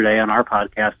yesterday on our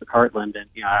podcast at Heartland, and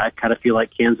I kind of feel like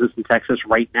Kansas and Texas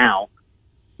right now,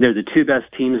 they're the 2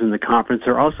 best teams in the conference.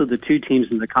 They're also the 2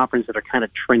 teams in the conference that are kind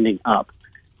of trending up,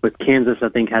 with Kansas, I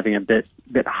think, having a bit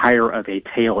higher of a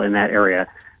tail in that area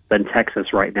than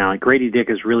Texas right now. And Grady Dick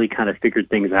has really kind of figured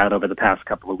things out over the past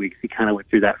couple of weeks. He kind of went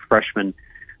through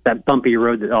that bumpy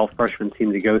road that all freshmen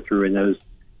seem to go through in those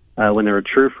when they're a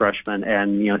true freshman.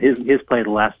 And, you know, his play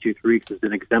the last 2-3 weeks has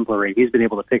been exemplary. He's been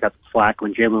able to pick up the slack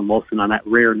when Jalen Wilson, on that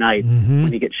rare night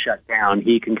when he gets shut down,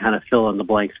 he can kind of fill in the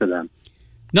blanks for them.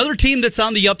 Another team that's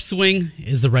on the upswing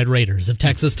is the Red Raiders of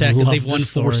Texas Tech, as they've won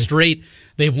 4 straight.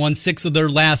 They've won 6 of their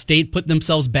last 8, putting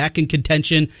themselves back in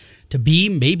contention to be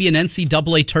maybe an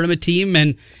NCAA tournament team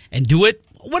and do it.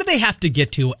 What do they have to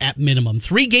get to at minimum?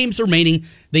 3 games remaining.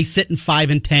 They sit in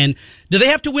 5-10. Do they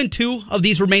have to win 2 of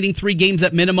these remaining 3 games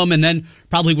at minimum and then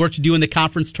probably work to do in the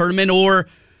conference tournament? Or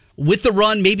with the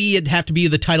run, maybe it'd have to be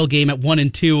the title game at 1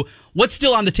 and 2. What's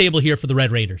still on the table here for the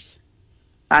Red Raiders?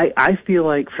 I feel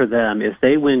like for them, if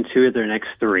they win 2 of their next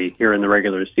 3 here in the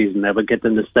regular season, that would get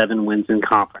them to 7 wins in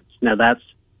conference. Now, that's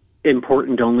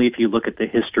important only if you look at the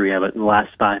history of it in the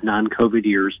last 5 non-COVID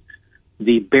years.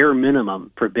 The bare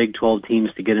minimum for Big 12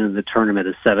 teams to get into the tournament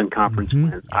is 7 conference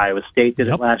wins. Iowa State did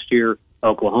it last year.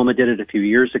 Oklahoma did it a few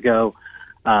years ago.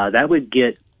 That would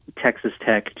get Texas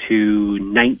Tech to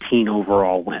 19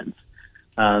 overall wins.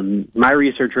 My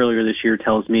research earlier this year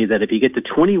tells me that if you get to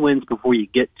 20 wins before you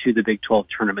get to the Big 12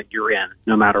 tournament, you're in,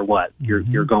 no matter what.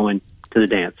 You're going to the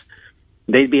dance.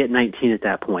 They'd be at 19 at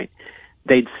that point.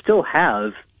 They'd still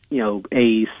have, you know,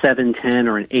 a 7-10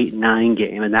 or an 8-9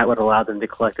 game, and that would allow them to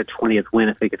collect a 20th win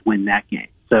if they could win that game.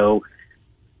 So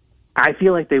I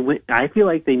feel like they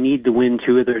need to win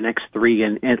 2 of their next 3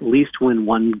 and at least win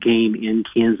 1 game in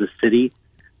Kansas City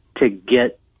to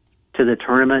get to the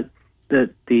tournament.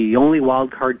 The only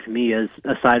wild card to me is,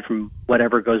 aside from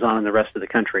whatever goes on in the rest of the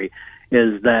country,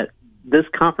 is that this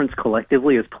conference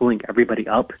collectively is pulling everybody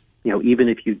up. You know, even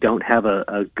if you don't have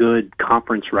a good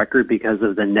conference record because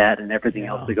of the net and everything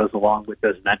else that goes along with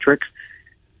those metrics,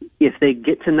 if they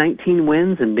get to 19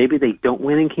 wins and maybe they don't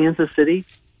win in Kansas City,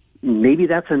 maybe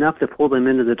that's enough to pull them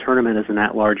into the tournament as an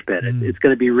at-large bid. It's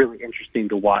going to be really interesting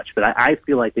to watch. But I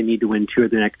feel like they need to win 2 of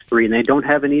the next 3, and they don't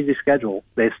have an easy schedule.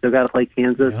 They've still got to play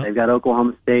Kansas. They've got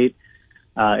Oklahoma State.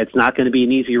 It's not going to be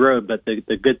an easy road, but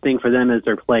the good thing for them is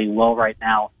they're playing well right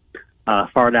now.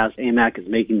 Fardaws Aimaq is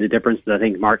making the difference that I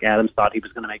think Mark Adams thought he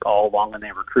was going to make all along when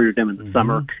they recruited him in the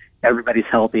summer. Everybody's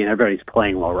healthy and everybody's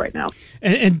playing well right now.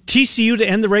 And TCU to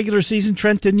end the regular season,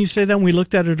 Trent, didn't you say that when we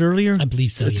looked at it earlier? I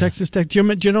believe so, Texas Tech.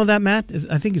 Do you know that, Matt?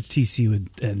 I think it's TCU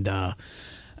and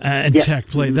Tech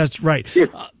play. That's right.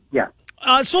 Yeah.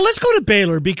 So let's go to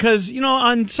Baylor because, you know,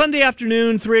 on Sunday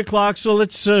afternoon, 3 o'clock, so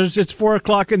it's 4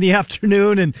 o'clock in the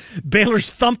afternoon, and Baylor's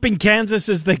thumping Kansas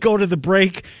as they go to the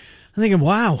break. I'm thinking,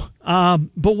 wow.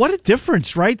 But what a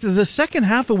difference, right? The second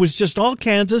half, it was just all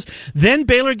Kansas. Then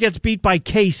Baylor gets beat by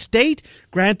K-State.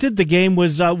 Granted, the game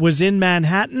was in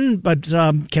Manhattan, but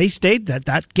K-State,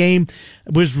 that game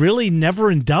was really never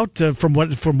in doubt from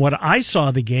what I saw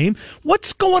of the game.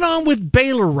 What's going on with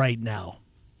Baylor right now?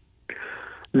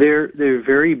 They're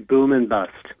very boom and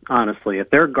bust, honestly. If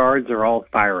their guards are all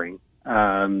firing,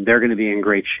 they're going to be in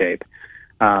great shape.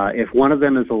 If one of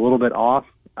them is a little bit off,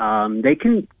 they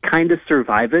can kind of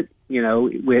survive it, you know,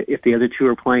 if the other 2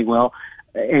 are playing well.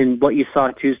 And what you saw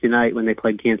Tuesday night when they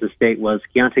played Kansas State was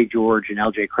Keontae George and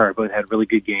L.J. Cryer both had really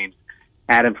good games.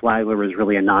 Adam Flagler was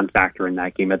really a non-factor in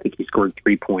that game. I think he scored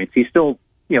 3 points. He still,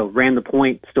 ran the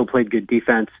point, still played good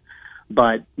defense.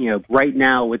 But, right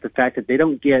now with the fact that they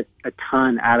don't get a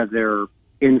ton out of their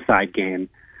inside game,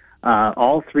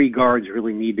 all three guards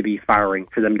really need to be firing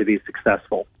for them to be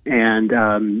successful.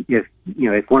 And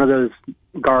if one of those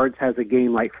guards has a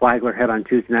game like Flagler had on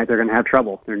Tuesday night, they're going to have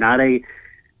trouble. They're not a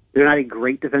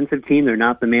great defensive team. They're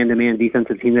not the man-to-man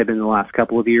defensive team they've been in the last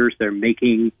couple of years. They're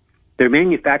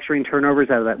manufacturing turnovers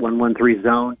out of that 1-1-3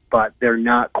 zone, but they're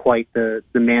not quite the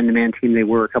man-to-man team they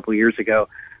were a couple of years ago.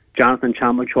 Jonathan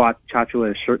Chacho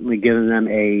has certainly given them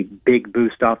a big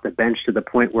boost off the bench to the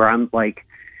point where I'm like,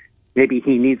 maybe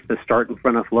he needs to start in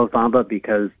front of Lothamba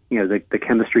because, the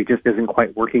chemistry just isn't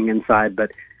quite working inside.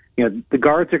 But, the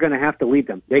guards are going to have to lead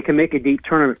them. They can make a deep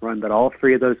tournament run, but all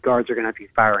three of those guards are going to have to be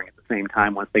firing at the same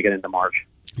time once they get into March.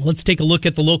 Let's take a look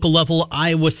at the local level.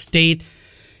 Iowa State.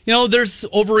 There's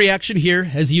overreaction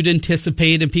here, as you'd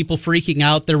anticipate, and people freaking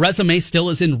out. Their resume still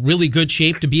is in really good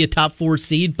shape to be a top 4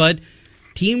 seed, but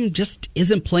team just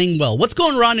isn't playing well. What's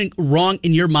going wrong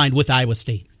in your mind with Iowa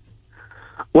State?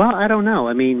 Well, I don't know.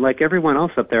 I mean, like everyone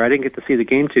else up there, I didn't get to see the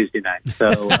game Tuesday night.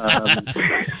 So,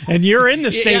 and you're in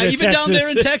the state of even Texas. Down there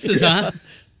in Texas, huh?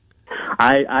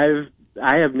 I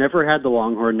have never had the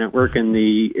Longhorn Network in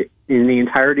the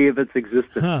entirety of its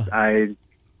existence. Huh.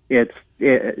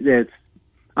 It's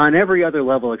on every other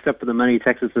level except for the money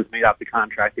Texas has made off the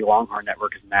contract. The Longhorn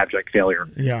Network is an abject failure.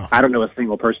 Yeah. I don't know a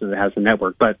single person that has a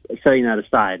network. But setting that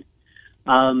aside,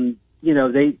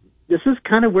 this is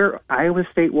kind of where Iowa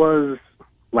State was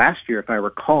last year, if I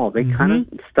recall. They kind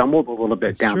of stumbled a little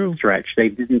bit down the stretch. They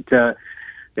didn't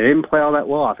play all that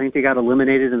well. I think they got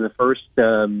eliminated in the first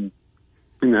in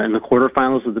the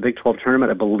quarterfinals of the Big 12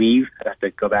 tournament, I believe. I'd have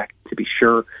to go back to be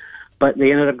sure. But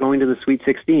they ended up going to the Sweet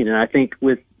 16. And I think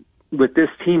with this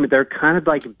team, they're kind of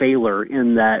like Baylor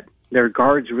in that their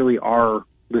guards really are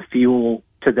the fuel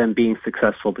to them being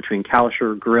successful between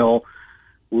Kalsher, Grill,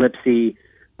 Lipsy.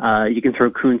 You can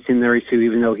throw Kuntz in there too,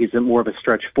 even though he's more of a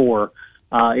stretch 4.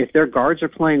 If their guards are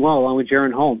playing well, along with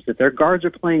Jaron Holmes, if their guards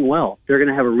are playing well, they're going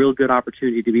to have a real good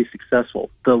opportunity to be successful.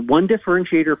 The one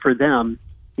differentiator for them,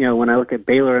 when I look at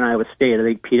Baylor and Iowa State, I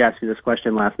think Pete asked me this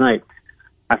question last night,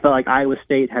 I felt like Iowa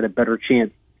State had a better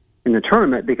chance in the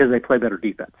tournament because they play better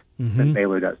defense than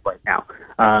Baylor does right now.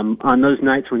 On those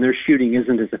nights when their shooting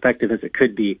isn't as effective as it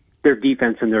could be, their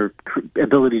defense and their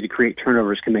ability to create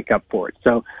turnovers can make up for it.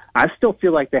 So I still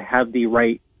feel like they have the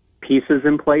right pieces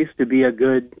in place to be a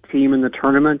good team in the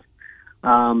tournament.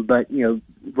 But,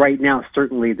 right now,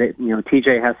 certainly that,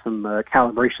 TJ has some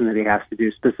calibration that he has to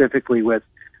do, specifically with,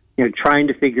 trying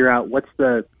to figure out what's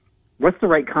the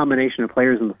right combination of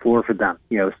players on the floor for them,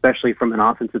 especially from an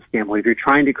offensive standpoint. If you're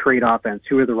trying to create offense,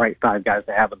 who are the right 5 guys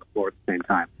to have on the floor at the same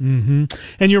time? Mm-hmm.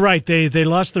 And you're right. They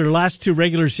lost their last 2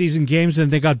 regular season games,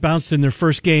 and they got bounced in their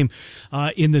first game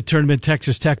in the tournament.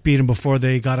 Texas Tech beat them before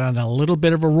they got on a little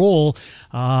bit of a roll,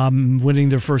 winning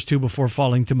their first 2 before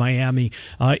falling to Miami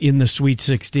in the Sweet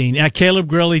 16. Caleb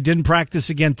Grill, he didn't practice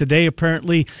again today,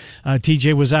 apparently.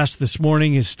 TJ was asked this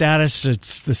morning his status.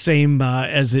 It's the same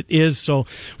as it is, so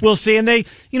we'll see. And they,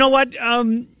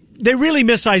 they really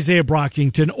miss Isaiah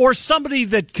Brockington or somebody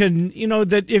that can,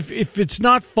 that if it's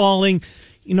not falling,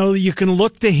 you can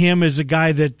look to him as a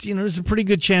guy that, there's a pretty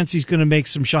good chance he's going to make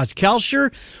some shots.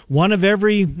 Kalsher, one of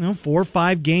every 4 or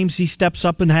 5 games he steps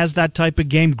up and has that type of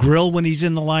game. Grill when he's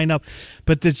in the lineup.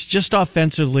 But it's just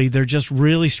offensively, they're just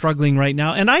really struggling right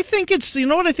now. And I think it's,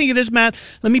 what I think it is, Matt?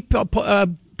 Let me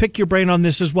pick your brain on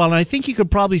this as well, and I think you could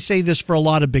probably say this for a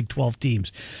lot of Big 12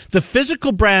 teams. The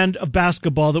physical brand of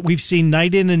basketball that we've seen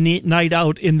night in and night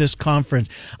out in this conference,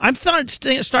 I'm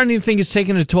starting to think it's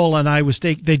taking a toll on Iowa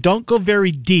State. They don't go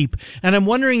very deep, and I'm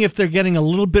wondering if they're getting a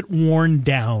little bit worn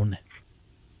down.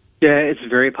 Yeah, it's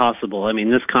very possible. I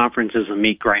mean, this conference is a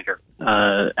meat grinder.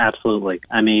 Absolutely.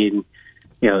 I mean,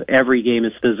 every game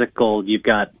is physical. You've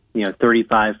got,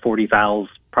 35, 40 fouls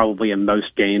probably in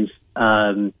most games.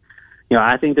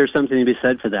 I think there's something to be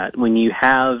said for that. When you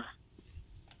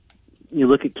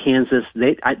look at Kansas,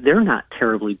 they're not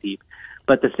terribly deep,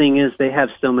 but the thing is, they have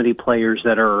so many players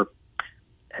that are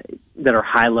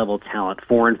high level talent,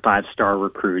 4- and 5-star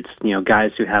recruits.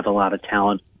 Guys who have a lot of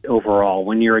talent overall.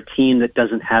 When you're a team that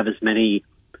doesn't have as many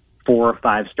 4- or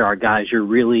 5-star guys, you're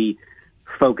really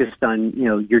focused on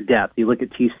your depth. You look at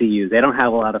TCU; they don't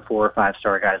have a lot of 4- or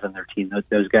 5-star guys on their team.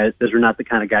 Those guys, those are not the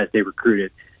kind of guys they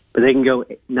recruited. But they can go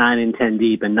 9 and 10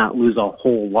 deep and not lose a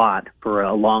whole lot for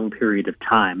a long period of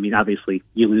time. I mean, obviously,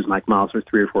 you lose Mike Miles for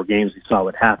 3 or 4 games. We saw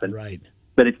what happened. Right.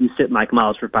 But if you sit Mike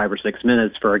Miles for 5 or 6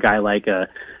 minutes for a guy like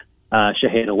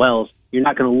Shahada Wells, you're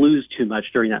not going to lose too much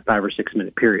during that 5 or 6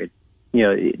 minute period.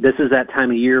 this is that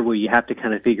time of year where you have to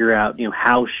kind of figure out,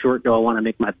 how short do I want to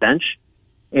make my bench?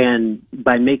 And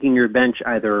by making your bench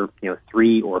either,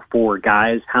 3 or 4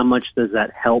 guys, how much does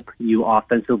that help you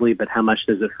offensively, but how much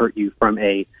does it hurt you from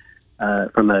the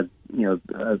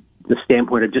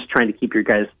standpoint of just trying to keep your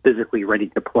guys physically ready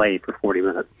to play for 40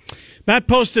 minutes? Matt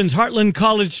Postins, Heartland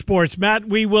College Sports. Matt,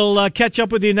 we will catch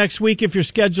up with you next week if your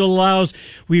schedule allows.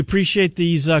 We appreciate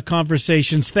these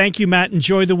conversations. Thank you, Matt.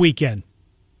 Enjoy the weekend.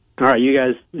 All right, you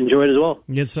guys enjoy it as well.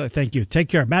 Yes, thank you. Take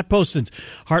care. Matt Postins,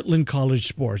 Heartland College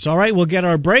Sports. All right, we'll get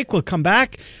our break. We'll come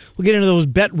back. We'll get into those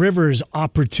Bet Rivers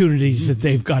opportunities that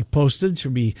they've got posted. To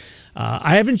be,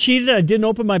 I haven't cheated. I didn't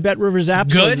open my Bet Rivers app,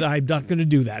 Good. So I'm not going to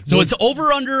do that. So it's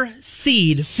over-under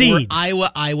seed for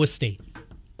Iowa State.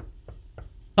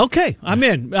 Okay, I'm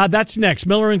in. That's next.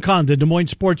 Miller and Condon, Des Moines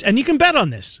Sports. And you can bet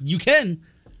on this. You can.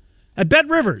 At Bet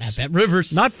Rivers. At Bet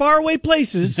Rivers. Not far away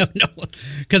places. No,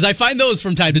 because I find those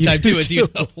from time to time, too, as you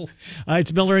know.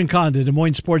 It's Miller and Condon, Des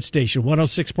Moines Sports Station,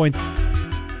 106.3.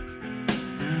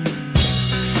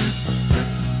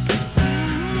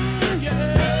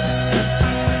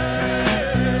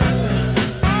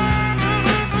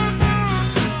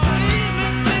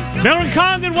 Miller and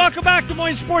Condon, welcome back to Des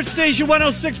Moines Sports Station,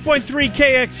 106.3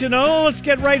 KXNO. Let's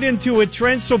get right into it,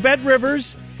 Trent. So Bet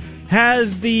Rivers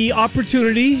has the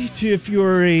opportunity to, if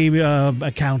you're a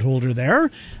account holder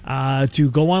there, to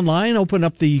go online, open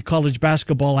up the college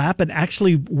basketball app, and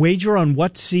actually wager on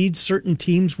what seed certain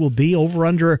teams will be over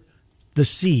under the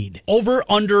seed. Over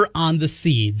under on the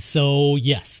seed. So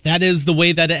yes, that is the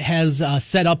way that it has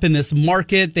set up in this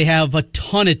market. They have a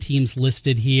ton of teams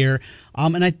listed here,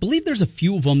 and I believe there's a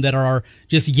few of them that are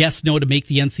just yes, no to make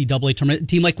the NCAA tournament. A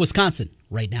team like Wisconsin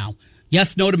right now.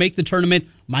 Yes, no to make the tournament,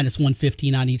 minus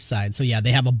 115 on each side. So, yeah,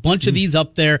 they have a bunch of these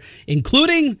up there,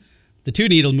 including the two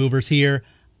needle movers here,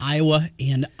 Iowa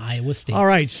and Iowa State. All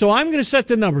right, so I'm going to set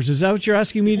the numbers. Is that what you're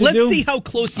asking me to do? Let's see how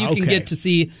close you can get to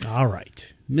see. All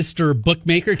right. Mr.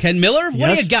 Bookmaker Ken Miller, what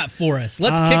Yes. do you got for us?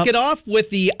 Let's kick it off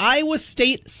with the Iowa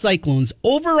State Cyclones.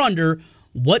 Over under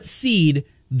what seed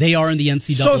they are in the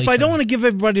NCAA So if tournament. I don't want to give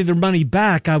everybody their money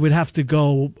back, I would have to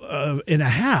go in a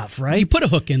half, right? You put a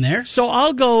hook in there. So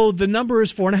I'll go, the number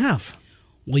is 4.5.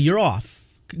 Well, you're off,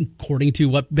 according to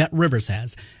what Bet Rivers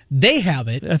has. They have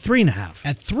it 3.5.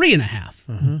 at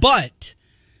 3.5. But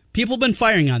people have been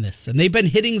firing on this, and they've been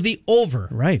hitting the over.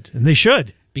 Right, and they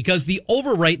should. Because the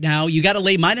over right now, you got to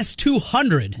lay minus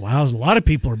 200. Wow, a lot of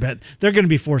people are betting. They're going to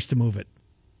be forced to move it.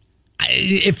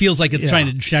 It feels like it's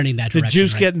trending that The direction.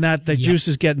 juice getting that. The juice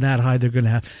is getting that high. They're going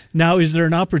to have. Now, is there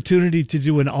an opportunity to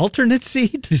do an alternate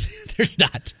seed? There's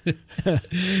not.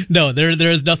 No,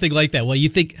 there is nothing like that. Well, you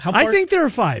think how far? I think there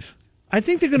are 5. I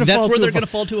think they're going to fall. That's where to they're going to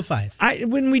fall to a 5.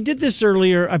 When we did this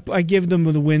earlier, I gave them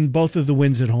the win, both of the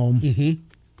wins at home. Mm-hmm.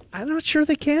 I'm not sure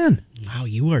they can. Wow,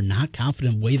 you are not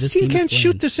confident the way this team team can't is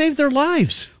playing. shoot to save their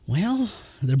lives. Well,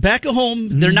 they're back at home.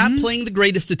 They're not playing the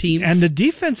greatest of teams. And the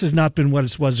defense has not been what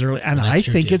it was early. And I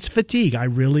think it's fatigue. I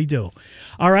really do.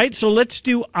 All right, so let's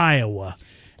do Iowa.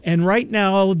 And right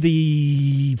now,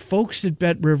 the folks at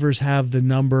Bet Rivers have the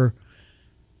number.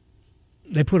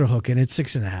 They put a hook in it,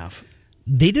 6.5.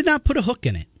 They did not put a hook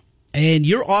in it. And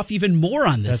you're off even more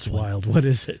on this That's one. wild. What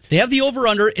is it? They have the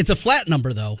over-under. It's a flat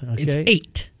number, though. Okay. It's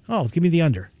 8. Oh, give me the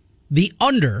under. The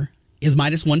under is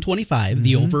minus 125.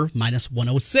 The over minus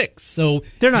 106. So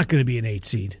They're not going to be an 8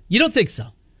 seed. you don't think so?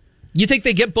 You think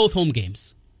they get both home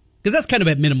games? Because that's kind of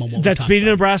at minimum what That's we're beating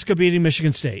talking about. Nebraska, beating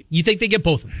Michigan State. You think they get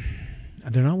both of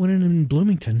them? They're not winning in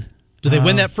Bloomington. Do they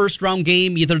win that first round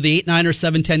game, either the 8-9 or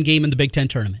 7-10 game in the Big Ten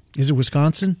tournament? Is it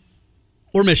Wisconsin?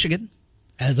 Or Michigan,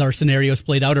 as our scenarios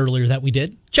played out earlier that we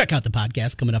did. Check out the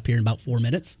podcast coming up here in about 4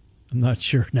 minutes. I'm not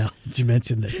sure now that you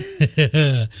mentioned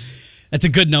it. That's a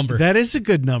good number. That is a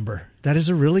good number. That is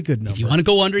a really good number. If you want to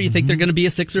go under, you think they're going to be a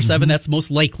 6 or 7, that's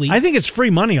most likely. I think it's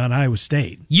free money on Iowa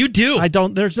State. You do.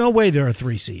 There's no way they're a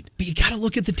 3 seed. But you got to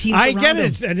look at the teams I around get them.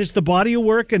 it, and it's the body of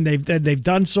work, and they've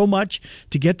done so much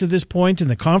to get to this point, and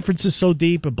the conference is so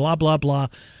deep, and blah blah blah.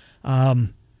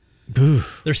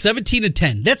 They're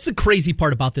 17-10. That's the crazy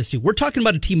part about this too. We're talking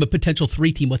about a team, a potential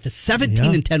 3 team with a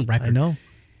 17-10 record. I know.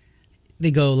 They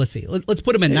go. Let's see. Let's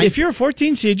put them in. If you're a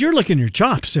 14 seed, you're licking your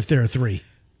chops. If they're a 3,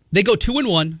 they go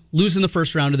 2-1, lose in the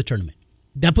first round of the tournament.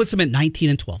 That puts them at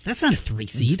 19-12. That's not a 3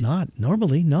 seed. It's not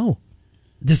normally. No.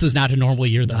 This is not a normal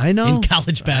year, though. I know. In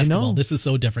college basketball, I know. this is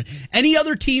so different. Any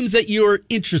other teams that you're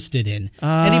interested in?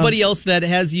 Anybody else that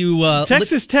has you?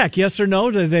 Texas Tech, yes or no?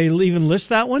 Do they even list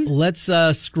that one? Let's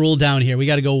scroll down here. We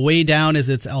got to go way down as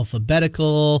it's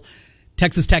alphabetical.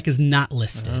 Texas Tech is not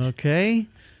listed. Okay.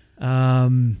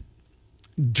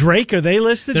 Drake, are they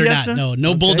listed? They're yes not. or No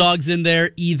Okay. Bulldogs in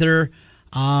there either.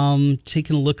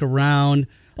 Taking a look around.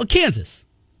 Well, Kansas.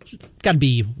 Got to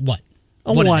be what?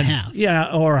 A 1.5.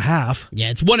 Yeah, or a half. Yeah,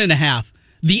 it's 1.5.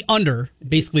 The under,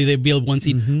 basically they'd be a 1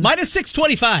 seed. Minus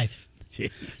 625.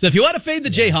 Jeez. So if you want to fade the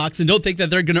Jayhawks and don't think that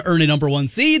they're going to earn a number 1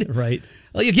 seed, Right.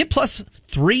 well, you get plus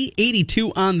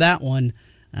 382 on that one.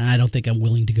 I don't think I'm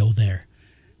willing to go there.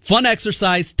 Fun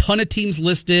exercise, ton of teams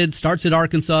listed, starts at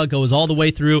Arkansas, goes all the way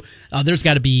through. There's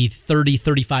got to be 30,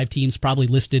 35 teams probably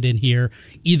listed in here.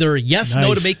 Either yes,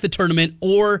 no to make the tournament,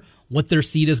 or what their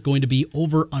seed is going to be,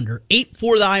 over, under. 8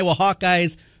 for the Iowa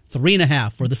Hawkeyes,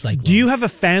 3.5 for the Cyclones. Do you have a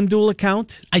FanDuel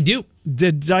account? I do.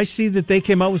 Did I see that they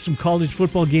came out with some college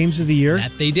football games of the year?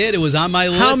 That they did. It was on my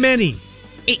list. How many?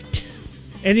 8.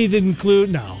 Any that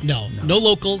include? No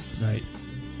locals. Right.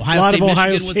 Ohio State,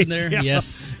 Michigan was in there. Yeah.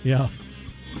 Yes. Yeah.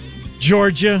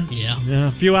 Georgia. Yeah.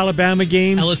 A few Alabama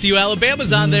games. LSU,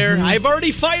 Alabama's on there. I've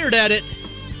already fired at it.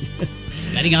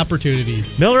 Betting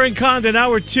opportunities. Miller and Condon,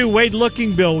 hour 2. Wade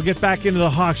Lookingbill. We'll get back into the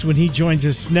Hawks when he joins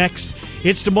us next.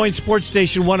 It's Des Moines Sports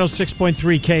Station 106.3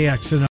 KXNO.